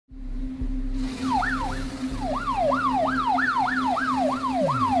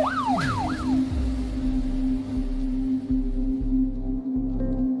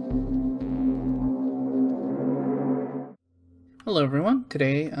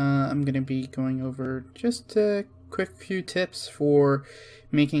Today I'm going to be going over just a quick few tips for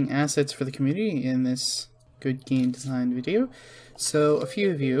making assets for the community in this good game design video. So a few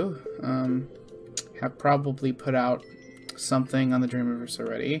of you have probably put out something on the Dreamverse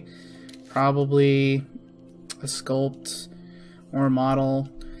already. Probably a sculpt or a model,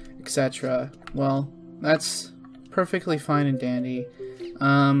 etc. Well, that's perfectly fine and dandy.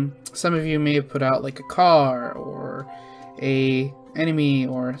 Some of you may have put out like a car or a enemy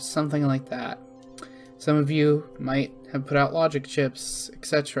or something like that. Some of you might have put out logic chips,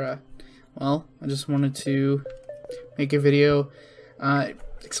 etc. Well, I just wanted to make a video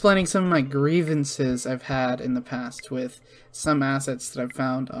explaining some of my grievances I've had in the past with some assets that I've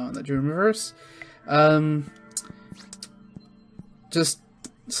found on the Dreamverse. Just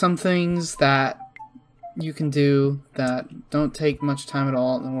some things that you can do that don't take much time at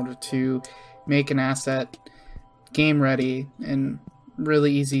all in order to make an asset game ready and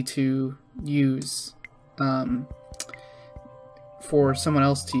really easy to use for someone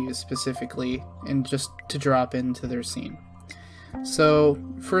else to use specifically and just to drop into their scene. So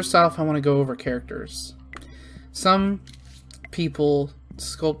first off, I want to go over characters. Some people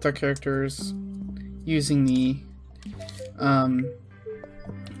sculpt their characters using the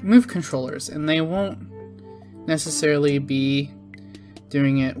move controllers, and they won't necessarily be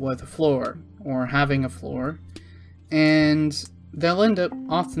doing it with a floor or having a floor, and they'll end up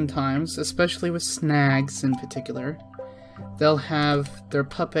oftentimes, especially with snags in particular, they'll have their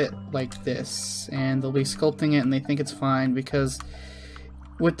puppet like this and they'll be sculpting it and they think it's fine because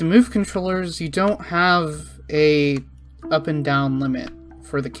with the move controllers you don't have a up and down limit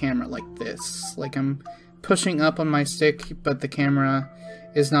for the camera like this. Like I'm pushing up on my stick but the camera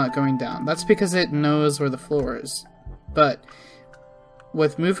is not going down. That's because it knows where the floor is. But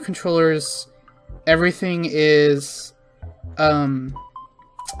with move controllers, everything is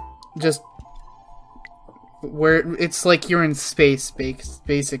just where it's like you're in space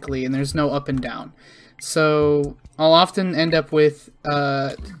basically, and there's no up and down. So I'll often end up with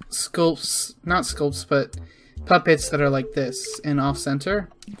not sculpts, but puppets that are like this and off center.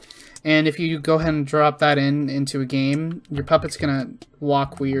 And if you go ahead and drop that into a game, your puppet's gonna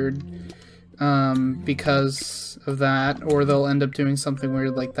walk weird because of that, or they'll end up doing something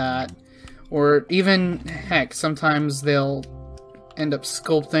weird like that. Or even, heck, sometimes they'll end up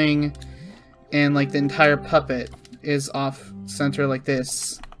sculpting and like the entire puppet is off center like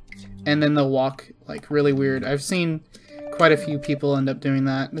this, and then they'll walk like really weird. I've seen quite a few people end up doing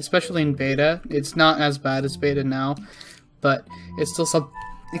that, especially in beta. It's not as bad as beta now, but it's still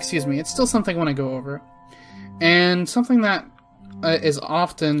it's still something I want to go over. And something that is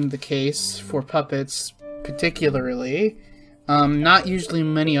often the case for puppets particularly, not usually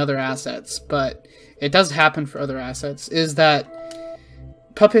many other assets, but it does happen for other assets, is that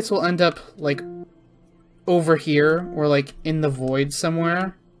puppets will end up like over here or like in the void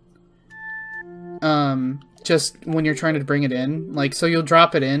somewhere. Just when you're trying to bring it in, like, so you'll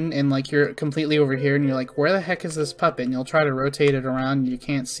drop it in and like you're completely over here and you're like, where the heck is this puppet? And you'll try to rotate it around and you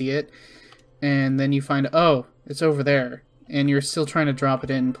can't see it, and then you find, oh, it's over there, and you're still trying to drop it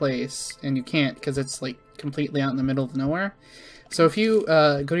in place and you can't because it's like completely out in the middle of nowhere. So if you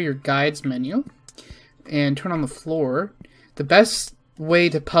go to your guides menu and turn on the floor, the best way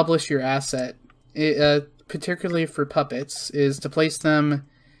to publish your asset, particularly for puppets, is to place them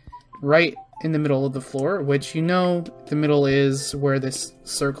right in the middle of the floor, which you know the middle is where this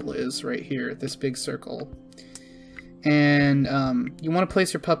circle is right here, this big circle. And you want to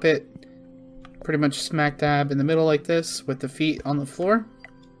place your puppet pretty much smack dab in the middle like this with the feet on the floor.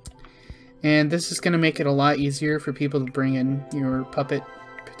 And this is going to make it a lot easier for people to bring in your puppet,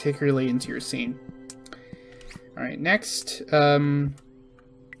 particularly into your scene. Alright, next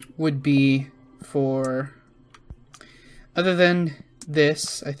would be for, other than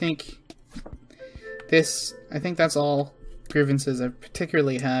this, I think that's all grievances I've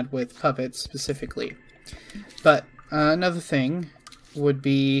particularly had with puppets specifically. But another thing would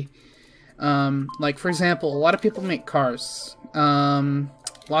be, like for example, a lot of people make cars.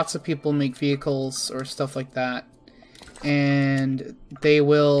 Lots of people make vehicles or stuff like that, and they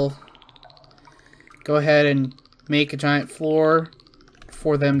will go ahead and make a giant floor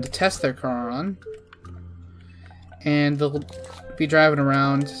for them to test their car on, and they'll be driving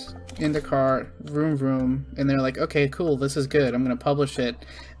around in the car, vroom vroom, and they're like, okay, cool, this is good, I'm gonna publish it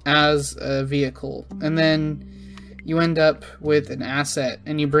as a vehicle. And then you end up with an asset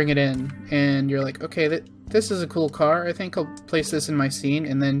and you bring it in and you're like, okay, this is a cool car, I think I'll place this in my scene.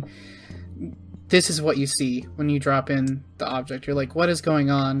 And then this is what you see when you drop in the object. You're like, what is going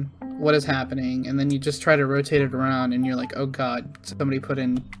on? what is happening, and then you just try to rotate it around, and you're like, oh god, somebody put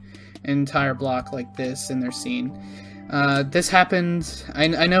in an entire block like this in their scene. This happened, I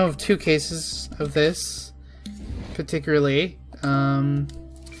know of 2 cases of this, particularly.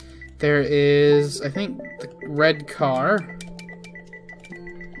 There is, I think, the red car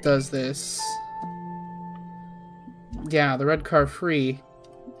does this. Yeah, the red car free.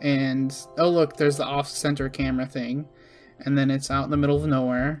 And, oh look, there's the off-center camera thing. And then it's out in the middle of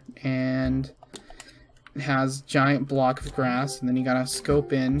nowhere, and it has giant block of grass, and then you gotta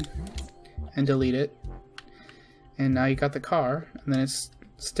scope in and delete it. And now you got the car, and then it's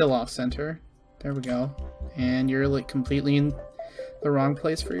still off-center. There we go. And you're like completely in the wrong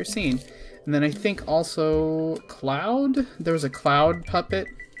place for your scene. And then I think also Cloud? There was a Cloud puppet.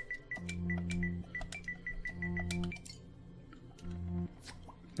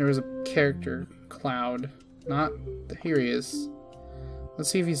 There was a character, Cloud. Not, here he is. Let's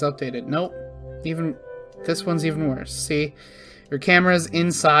see if he's updated. Nope. This one's even worse. See? Your camera's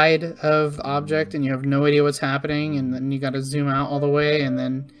inside of the object and you have no idea what's happening, and then you gotta zoom out all the way, and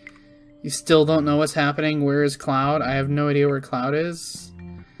then you still don't know what's happening. Where is Cloud? I have no idea where Cloud is.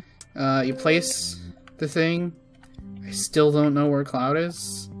 You place the thing. I still don't know where Cloud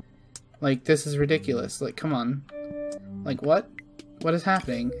is. Like, this is ridiculous. Like, come on. Like, what? What is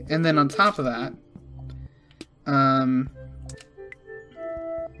happening? And then on top of that,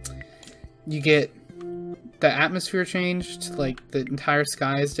 you get the atmosphere changed. Like, the entire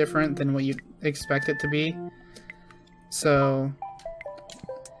sky is different than what you'd expect it to be. So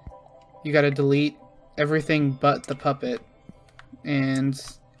you gotta delete everything but the puppet. And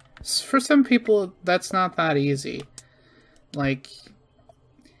for some people, that's not that easy. Like,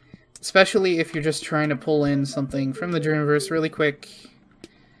 especially if you're just trying to pull in something from the Dreamverse really quick.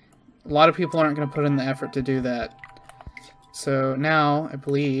 A lot of people aren't going to put in the effort to do that. So now, I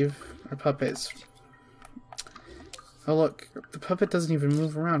believe, our puppet's... Oh look, the puppet doesn't even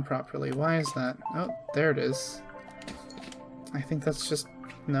move around properly. Why is that? Oh, there it is. I think that's just...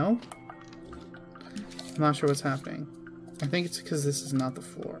 No? I'm not sure what's happening. I think it's because this is not the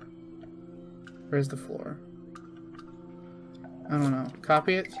floor. Where's the floor? I don't know.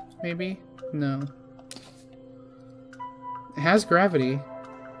 Copy it? Maybe? No. It has gravity.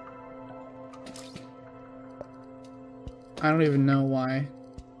 I don't even know why.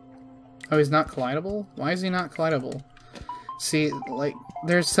 Oh, he's not collidable? Why is he not collidable? See, like,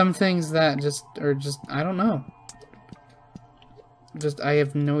 there's some things that just are just, I don't know. Just, I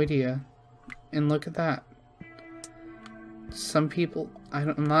have no idea. And look at that. Some people,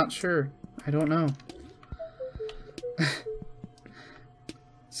 I'm not sure. I don't know.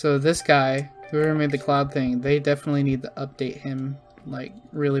 So this guy, whoever made the Cloud thing, they definitely need to update him, like,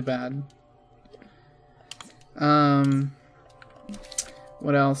 really bad.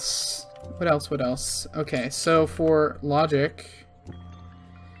 What else? What else? Okay, so for logic,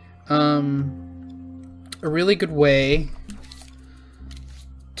 a really good way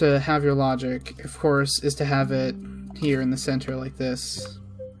to have your logic, of course, is to have it here in the center like this.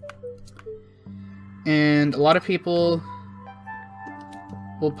 And a lot of people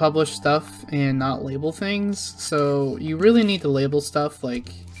will publish stuff and not label things, so you really need to label stuff, like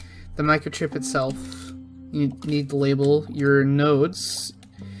the microchip itself. You need to label your nodes.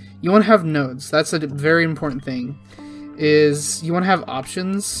 You want to have nodes. That's a very important thing. Is you want to have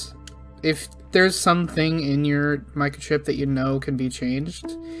options. If there's something in your microchip that you know can be changed,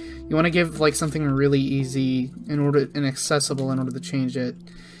 you want to give like something really easy and accessible in order to change it.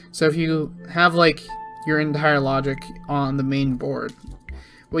 So if you have like your entire logic on the main board,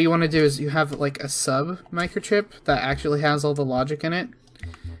 what you want to do is you have like a sub microchip that actually has all the logic in it,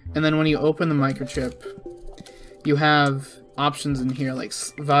 and then when you open the microchip, you have options in here like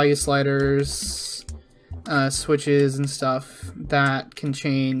value sliders, switches and stuff that can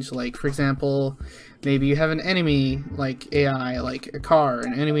change. Like, for example, maybe you have an enemy like AI, like a car,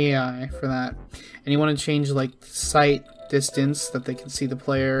 an enemy AI for that, and you want to change like sight distance that they can see the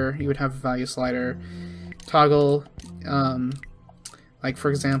player. You would have a value slider. Toggle, like for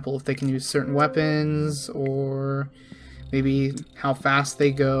example, if they can use certain weapons, or maybe how fast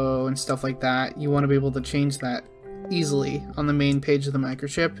they go and stuff like that. You want to be able to change that easily on the main page of the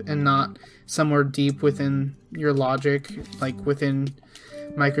microchip and not somewhere deep within your logic, like within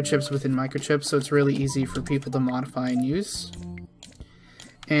microchips, so it's really easy for people to modify and use.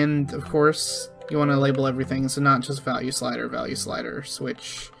 And of course, you want to label everything, so not just value slider,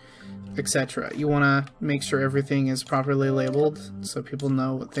 switch, etc. You want to make sure everything is properly labeled so people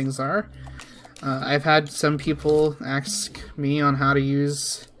know what things are. I've had some people ask me on how to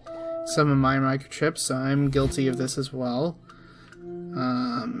use some of my microchips, so I'm guilty of this as well.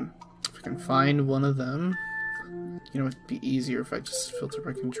 I can find one of them. You know, it'd be easier if I just filter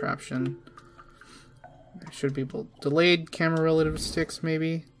by contraption. I should be able... Delayed camera relative sticks,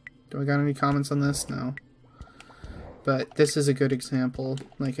 maybe? Do I got any comments on this? No. But this is a good example,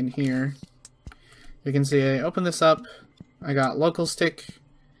 like in here. You can see I open this up, I got local stick,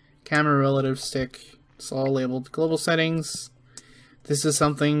 camera relative stick, it's all labeled global settings. This is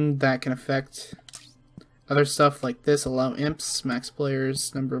something that can affect other stuff like this, allow imps, max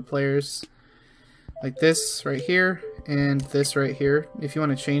players, number of players, like this right here, and this right here. If you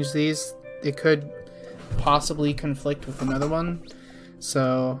want to change these, it could possibly conflict with another one.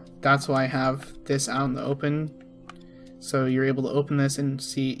 So that's why I have this out in the open. So you're able to open this and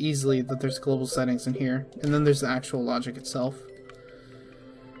see easily that there's global settings in here. And then there's the actual logic itself.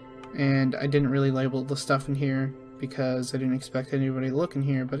 And I didn't really label the stuff in here because I didn't expect anybody to look in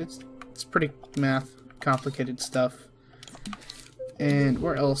here, but it's pretty complicated stuff. And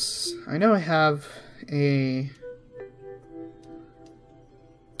where else? I know I have a...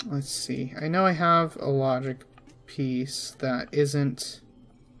 Let's see. I know I have a logic piece that isn't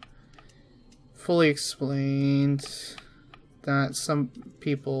fully explained, that some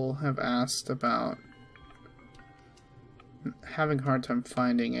people have asked about. I'm having a hard time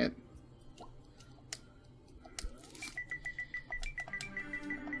finding it.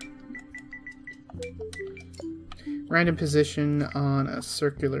 Random position on a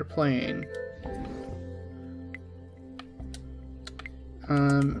circular plane.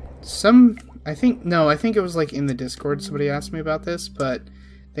 I think it was like in the Discord somebody asked me about this, but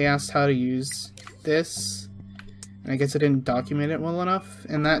they asked how to use this, and I guess I didn't document it well enough,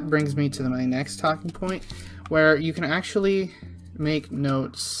 and that brings me to my next talking point, where you can actually make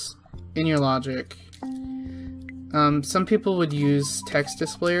notes in your logic. Some people would use text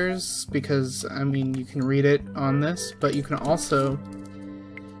displayers because, I mean, you can read it on this, but you can also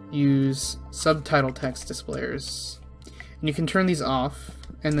use subtitle text displayers. And you can turn these off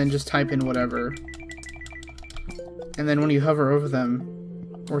and then just type in whatever. And then when you hover over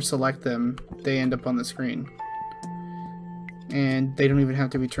them or select them, they end up on the screen. And they don't even have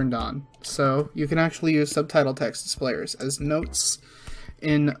to be turned on. So you can actually use subtitle text displayers as notes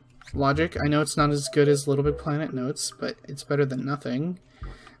in Logic. I know it's not as good as Little Big Planet notes, but it's better than nothing.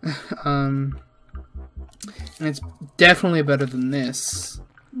 And it's definitely better than this.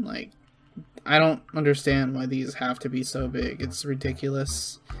 Like, I don't understand why these have to be so big. It's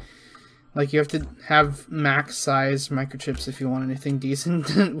ridiculous. Like, you have to have max size microchips if you want anything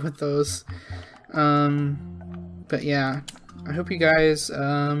decent with those. But yeah, I hope you guys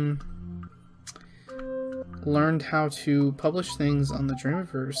learned how to publish things on the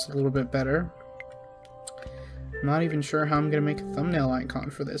Dreamiverse a little bit better. I'm not even sure how I'm gonna make a thumbnail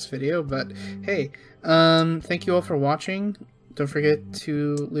icon for this video, but hey, thank you all for watching. Don't forget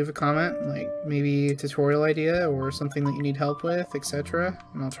to leave a comment, like maybe a tutorial idea or something that you need help with, etc.,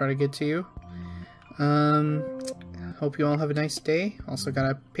 and I'll try to get to you. Hope you all have a nice day. Also got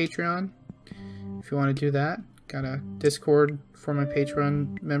a Patreon if you want to do that. Got a Discord for my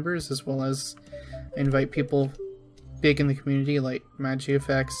Patreon members, as well as invite people big in the community like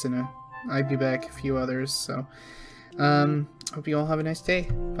MadGFX and IBBEC, a few others. So hope you all have a nice day.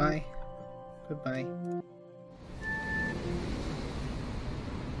 Bye. Goodbye.